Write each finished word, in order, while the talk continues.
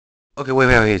Okay,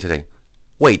 wait today.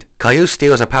 Wait, Caillou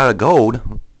steals a pile of gold.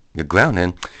 You're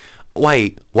grounded.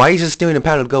 Wait, why is he stealing a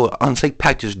pile of gold on St.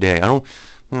 Patrick's Day? I don't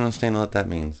understand what that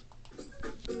means.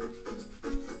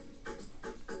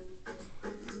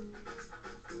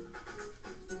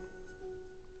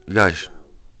 Gosh.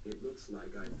 It looks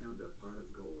like I found a pot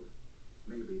of gold.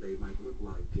 Maybe they might look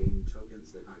like game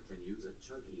tokens that I can use at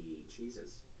Chuck E.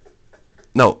 Cheese's.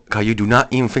 No, Caillou, do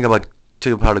not even think about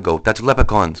stealing a pile of gold. That's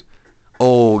leprechauns.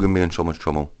 Oh, you're gonna be in so much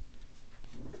trouble.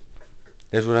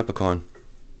 There's a leprechaun.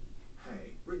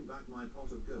 Hey, bring back my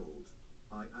pot of gold.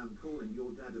 I am calling your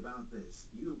dad about this.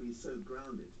 You'll be so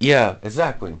grounded. Yeah,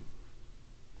 exactly.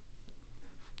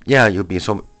 Yeah, you'll be in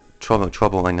so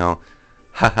trouble right now.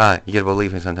 Haha, you gotta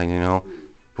believe in something, you know.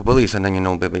 But believe something, you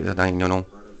know, baby, something, you know.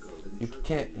 You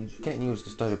can't use the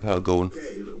study pile of gold.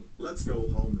 Caillou, let's go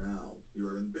home now.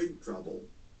 You're in big trouble.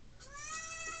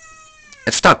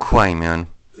 And stop crying, man.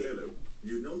 Caillou,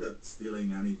 you know that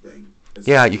stealing anything.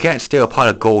 Yeah, you can't steal a pot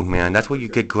of gold, man. That's where you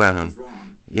get grounded.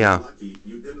 Yeah. Lucky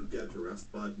you didn't get arrested,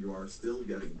 but you are still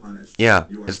getting punished. Yeah,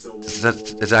 That's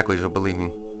exactly, so believe me.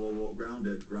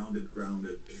 Grounded.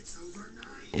 It's over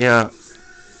 9. Yeah.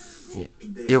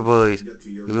 You believe.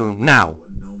 Now.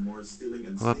 No more stealing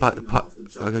and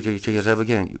I'll get you yourself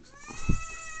again.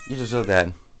 You deserve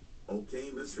that. Okay,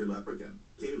 Mr. Leprechaun.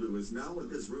 Caillou is now in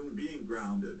his room being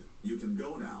grounded. You can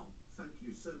go now. Thank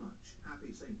you so much.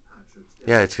 Happy St. Patrick's Day.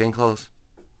 Yeah, it's getting close.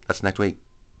 That's next week.